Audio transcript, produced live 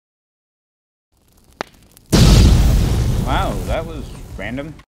Wow, that was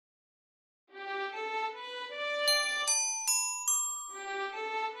random.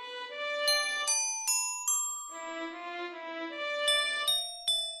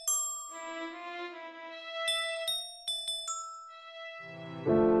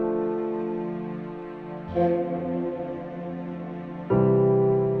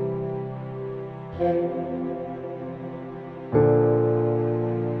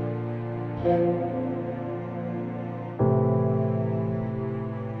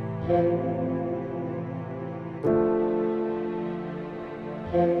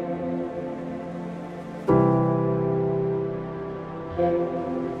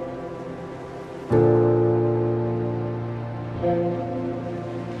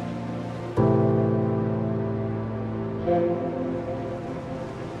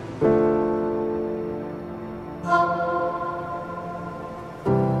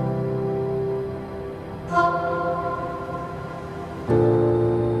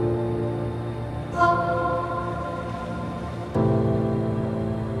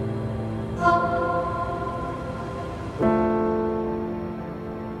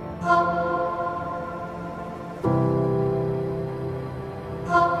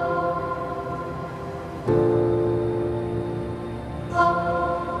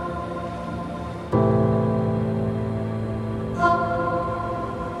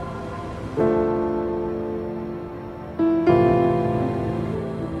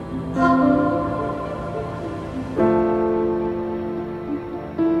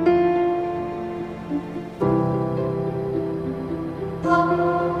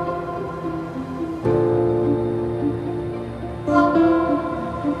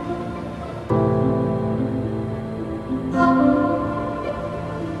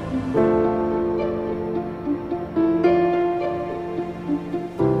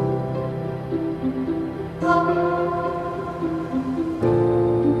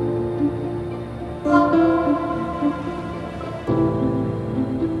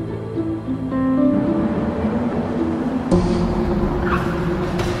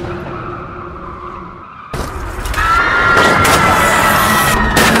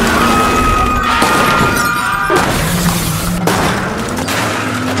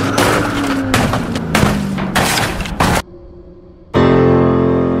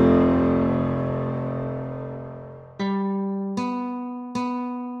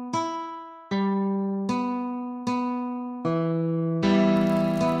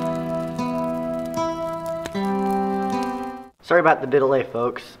 Sorry about the delay,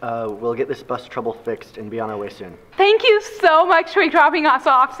 folks. We'll get this bus trouble fixed and be on our way soon. Thank you so much for dropping us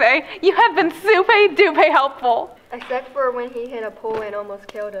off, Say. You have been super-duper helpful. Except for when he hit a pole and almost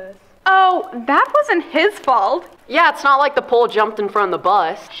killed us. Oh, that wasn't his fault. Yeah, it's not like the pole jumped in front of the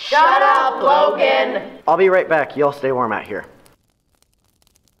bus. Shut up, Logan! I'll be right back. Y'all stay warm out here.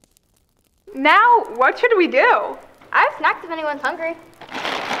 Now, what should we do? I have snacks if anyone's hungry.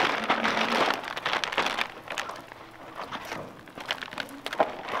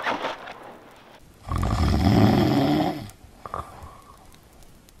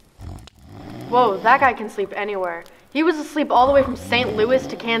 Whoa, that guy can sleep anywhere. He was asleep all the way from St. Louis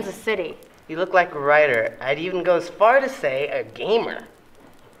to Kansas City. You look like a writer. I'd even go as far to say a gamer.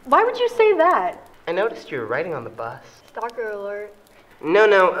 Why would you say that? I noticed you were writing on the bus. Stalker alert. No,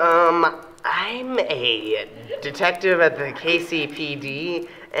 I'm a detective at the KCPD,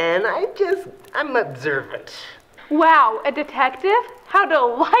 and I'm observant. Wow, a detective? How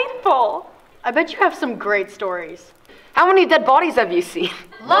delightful! I bet you have some great stories. How many dead bodies have you seen?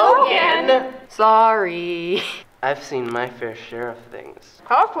 Logan! Sorry. I've seen my fair share of things.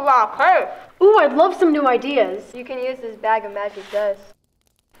 Talk about her. Ooh, I'd love some new ideas. You can use this bag of magic dust.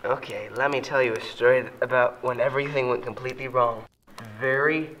 Okay, let me tell you a story about when everything went completely wrong.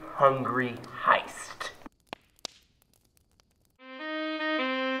 Very hungry heist.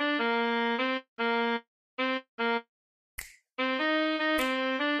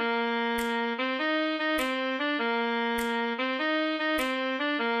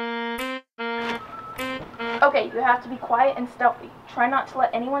 Okay, you have to be quiet and stealthy. Try not to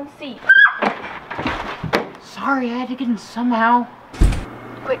let anyone see. Sorry, I had to get in somehow.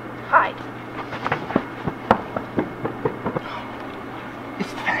 Quick, hide.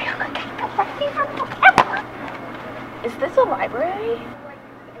 It's very hungry. Is this a library?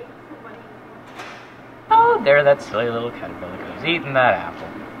 Oh, there that silly little caterpillar goes eating that apple.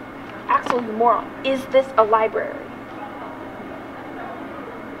 Axel, you moron. Is this a library?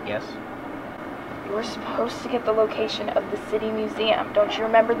 Yes? You were supposed to get the location of the city museum. Don't you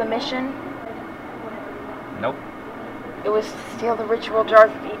remember the mission? Nope. It was to steal the ritual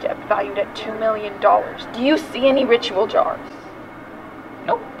jars of Egypt, valued at $2 million. Do you see any ritual jars?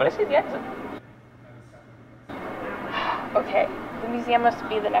 Nope, but I see the exit. Okay, the museum must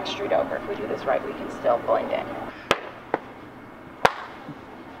be the next street over. If we do this right, we can still blend in.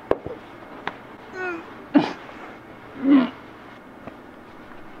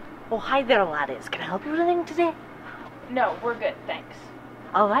 Oh, hi there, laddies. Can I help you with anything today? No, we're good, thanks.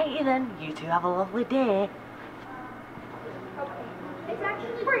 Alrighty then. You two have a lovely day. It's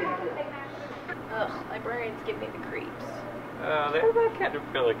actually free. Ugh, librarians give me the creeps. Oh, there that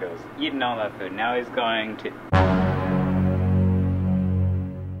caterpillar goes. Eating all that food. Now he's going to...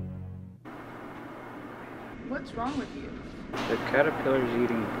 What's wrong with you? The caterpillar's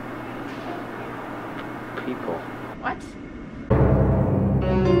eating... people. What?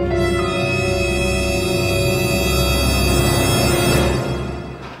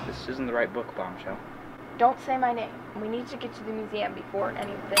 This isn't the right book, Bombshell. Don't say my name. We need to get to the museum before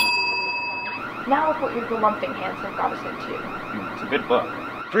anything. Now look what your galumphing hands have got us into. It's a good book.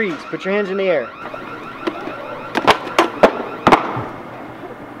 Freeze, put your hands in the air.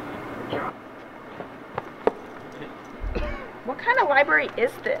 What kind of library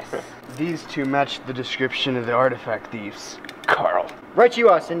is this? These two match the description of the artifact thieves. Carl. Right you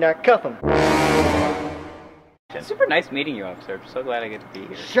are, Sindak. Cuff him. It's super nice meeting you, officer. I'm so glad I get to be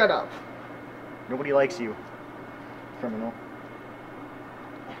here. Shut up. Nobody likes you, criminal.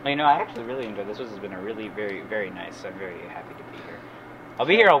 Well, you know, I actually really enjoyed this. This has been a really very nice. I'm very happy to be here. I'll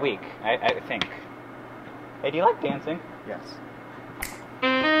be here all week, I think. Hey, do you like dancing? Yes.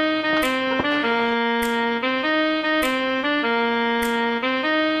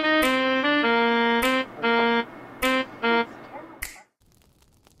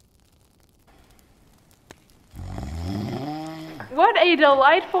 What a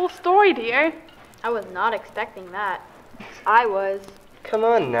delightful story, dear. I was not expecting that. I was. Come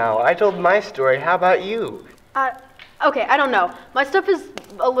on now, I told my story. How about you? Okay, I don't know. My stuff is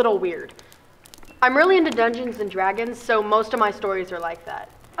a little weird. I'm really into Dungeons and Dragons, so most of my stories are like that.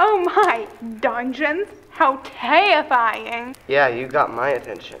 Oh my, dungeons? How terrifying. Yeah, you got my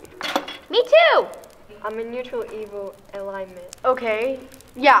attention. Me too. I'm a neutral evil alignment. Okay,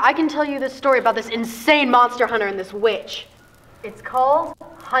 yeah, I can tell you this story about this insane monster hunter and this witch. It's called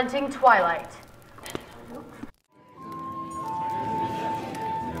Hunting Twilight.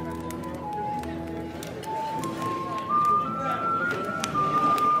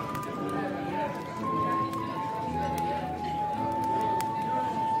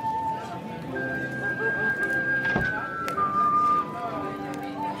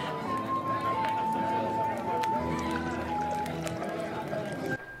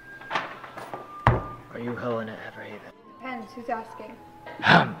 Are you Helena Everhaven? Depends, who's asking?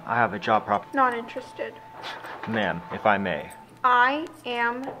 I have a job prop. Not interested. Ma'am, if I may. I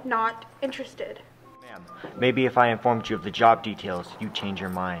am not interested. Ma'am, maybe if I informed you of the job details, you'd change your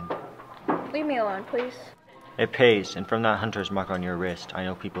mind. Leave me alone, please. It pays, and from that hunter's mark on your wrist, I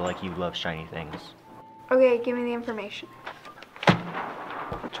know people like you love shiny things. Okay, give me the information.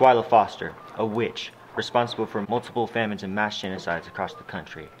 Twyla Foster, a witch, responsible for multiple famines and mass genocides across the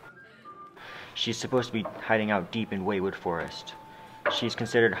country. She's supposed to be hiding out deep in Waywood Forest. She's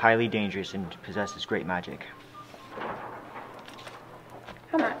considered highly dangerous and possesses great magic.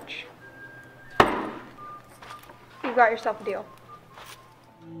 How much? You got yourself a deal.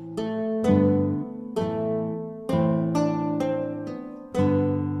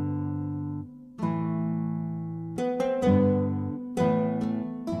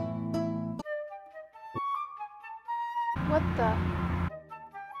 What the?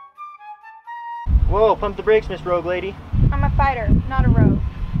 Whoa, pump the brakes, Miss Rogue Lady. I'm a fighter, not a rogue.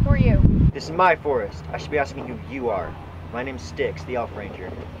 Who are you? This is my forest. I should be asking who you are. My name's Styx, the Elf Ranger.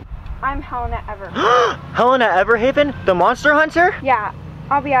 I'm Helena Ever. Helena Everhaven? The monster hunter? Yeah,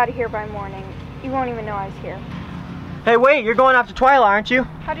 I'll be out of here by morning. You won't even know I was here. Hey, wait, you're going off to Twyla, aren't you?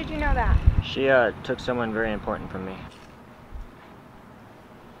 How did you know that? She, took someone very important from me.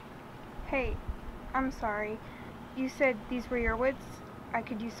 Hey, I'm sorry. You said these were your woods? I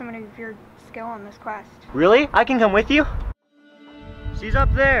could use someone of your skill on this quest. Really? I can come with you? She's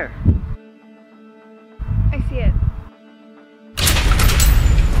up there. I see it.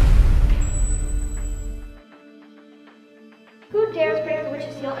 Who dares break the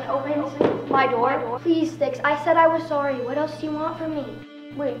witch's seal and open my door? Please, Styx. I said I was sorry. What else do you want from me?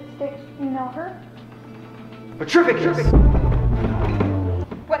 Wait, Styx, you know her? Petrificus!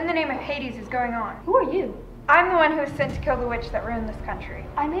 What in the name of Hades is going on? Who are you? I'm the one who was sent to kill the witch that ruined this country.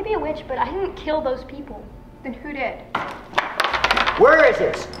 I may be a witch, but I didn't kill those people. Then who did? Where is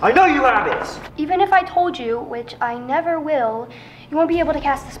it? I know you have it! Even if I told you, which I never will, you won't be able to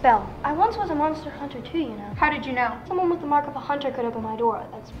cast the spell. I once was a monster hunter too, you know. How did you know? Someone with the mark of a hunter could open my door.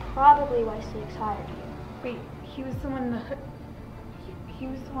 That's probably why Six hired you. Wait, he was the one he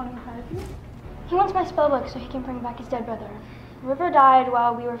was the one who hired you? He wants my spellbook so he can bring back his dead brother. River died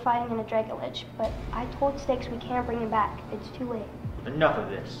while we were fighting in a Dragon Lich, but I told Sticks we can't bring him back. It's too late. Enough of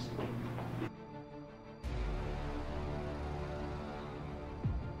this.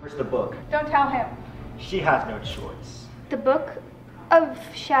 Where's the book? Don't tell him. She has no choice. The Book of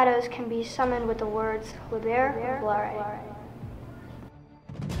Shadows can be summoned with the words Liber Blare.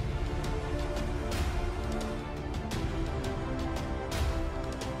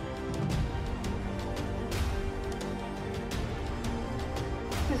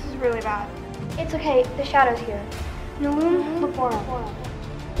 This is really bad. It's okay, the Shadow's here. Nulum Laborum.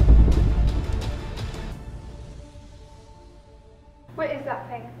 What is that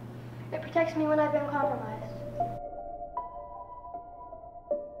thing? It protects me when I've been compromised.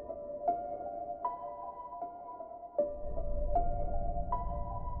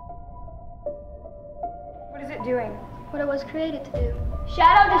 What is it doing? What it was created to do.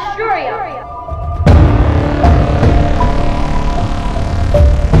 Shadow Destroyer!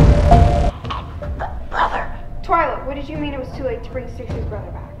 Twyla, what did you mean it was too late to bring Stix's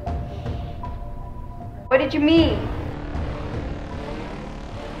brother back? What did you mean?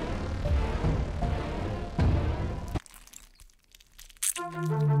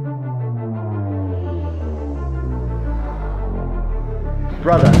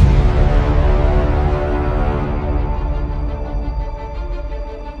 Brother.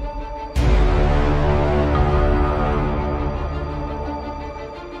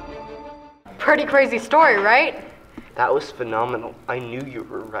 Pretty crazy story, right? That was phenomenal. I knew you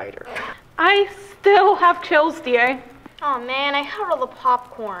were a writer. I still have chills, DA. Oh man, I had all the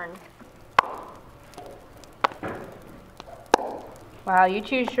popcorn. Wow, you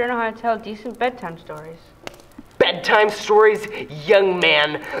two sure know how to tell decent bedtime stories. Bedtime stories, young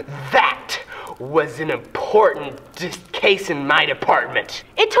man. That was an important case in my department.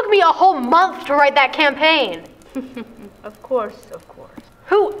 It took me a whole month to write that campaign. Of course, of course.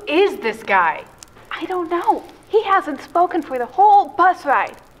 Who is this guy? I don't know. He hasn't spoken for the whole bus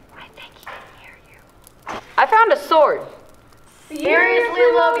ride. I think he can hear you. I found a sword. Seriously,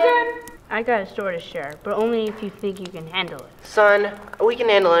 Logan? I got a story to share, but only if you think you can handle it. Son, we can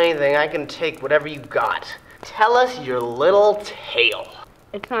handle anything. I can take whatever you got. Tell us your little tale.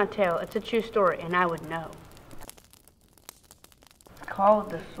 It's not a tale, it's a true story, and I would know. It's called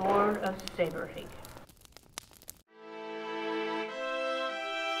The Sword of Saberhig.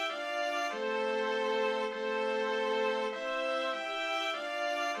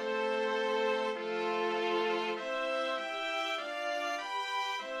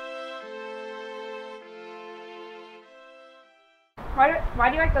 Why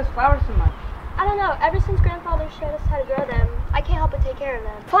do you like those flowers so much? I don't know. Ever since Grandfather showed us how to grow them, I can't help but take care of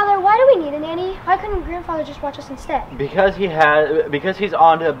them. Father, why do we need a nanny? Why couldn't Grandfather just watch us instead? Because he's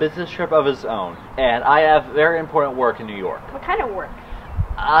on a business trip of his own, and I have very important work in New York. What kind of work?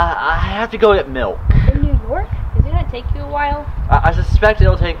 I have to go get milk. In New York? Is it gonna take you a while? I suspect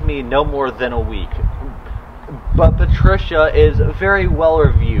it'll take me no more than a week. But Patricia is very well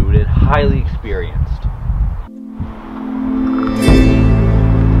reviewed and highly experienced.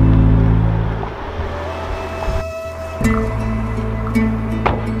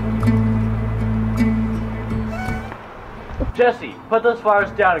 Jesse, put those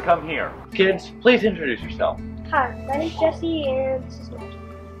flowers down and come here. Kids, please introduce yourself. Hi, my name's Jessie and this is Maggie.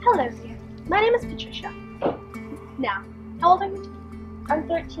 Hello, dear. My name is Patricia. Now, how old are you? I'm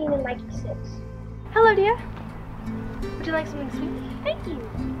 13 and Mikey's 6. Hello, dear. Would you like something sweet? Thank you.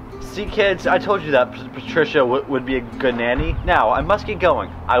 See, kids, I told you that Patricia would be a good nanny. Now, I must get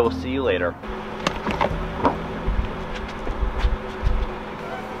going. I will see you later.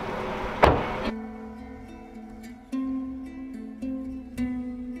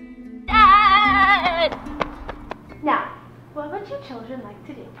 Now, what would you children like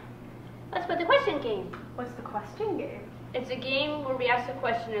to do? Let's play the question game. What's the question game? It's a game where we ask a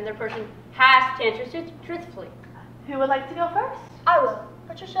question and the person has to answer truthfully. Who would like to go first? I will.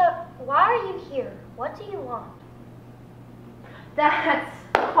 Patricia, why are you here? What do you want? That's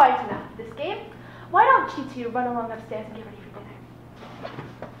quite enough of this game. Why don't you two run along upstairs and get ready for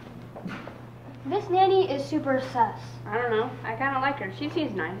dinner? This nanny is super sus. I don't know. I kind of like her. She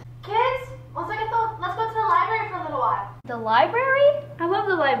seems nice. Kids, let's go to the library for a little while. The library? I love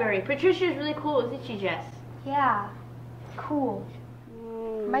the library. Patricia's really cool, isn't she, Jess? Yeah. Cool.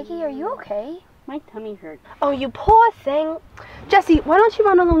 Mikey, are you okay? My tummy hurts. Oh, you poor thing. Jesse, why don't you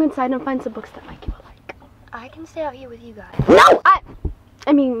run along inside and find some books that Mikey will like? I can stay out here with you guys. No!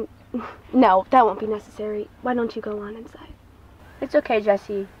 I mean, no, that won't be necessary. Why don't you go on inside? It's okay,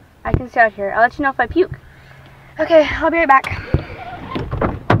 Jesse. I can stay out here. I'll let you know if I puke. Okay, I'll be right back.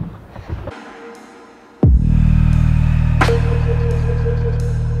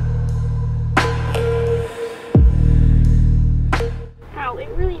 Ow, it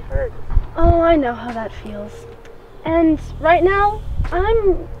really hurts. Oh, I know how that feels. And right now,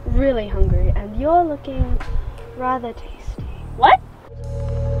 I'm really hungry, and you're looking rather tasty. What?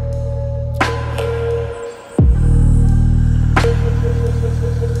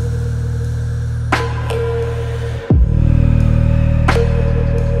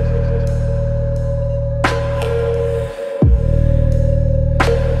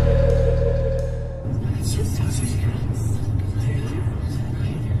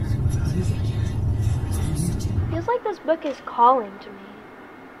 Feels like this book is calling to me.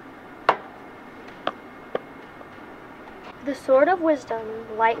 The sword of wisdom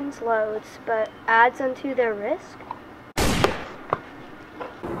lightens loads, but adds unto their risk.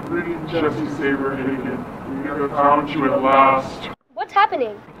 Greetings, Jesse Saberhagen. We have found you at last. What's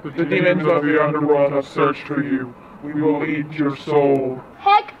happening? The demons of the underworld have searched for you. We will eat your soul.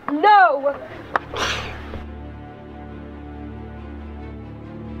 Heck no!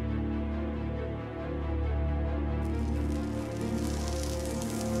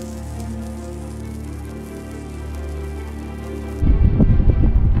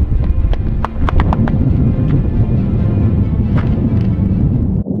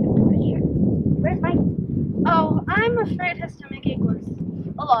 Where's Mike? Oh, I'm afraid his stomachache was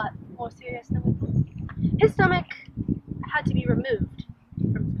a lot more serious than we thought. His stomach had to be removed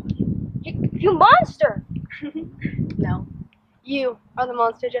from his body. You monster! No. You are the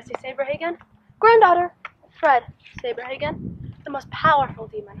monster, Jesse Saberhagen. Granddaughter, Fred Saberhagen, the most powerful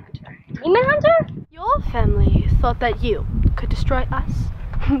demon hunter. Demon hunter? Your family thought that you could destroy us,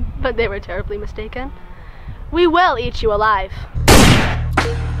 but they were terribly mistaken. We will eat you alive.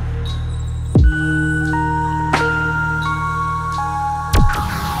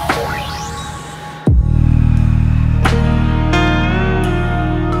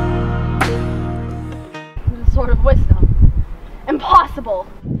 The sword of wisdom. Impossible!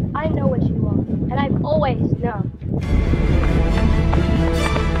 I know what you want, and I've always known.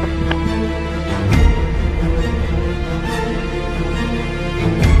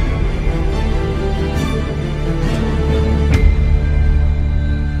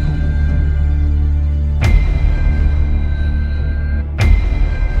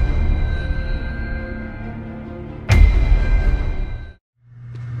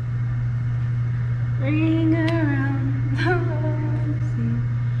 Ring around the rosy,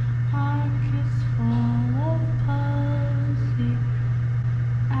 pockets full of pussy.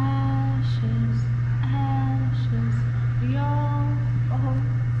 Ashes, ashes, we all fall.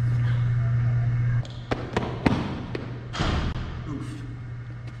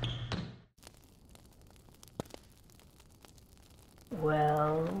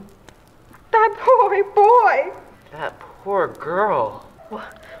 Well, That poor boy! That poor girl.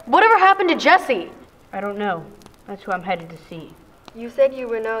 whatever happened to Jesse? I don't know. That's who I'm headed to see. You said you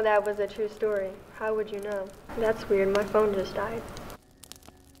would know that was a true story. How would you know? That's weird. My phone just died.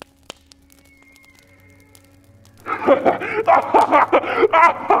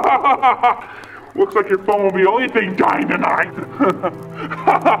 Looks like your phone will be the only thing dying tonight.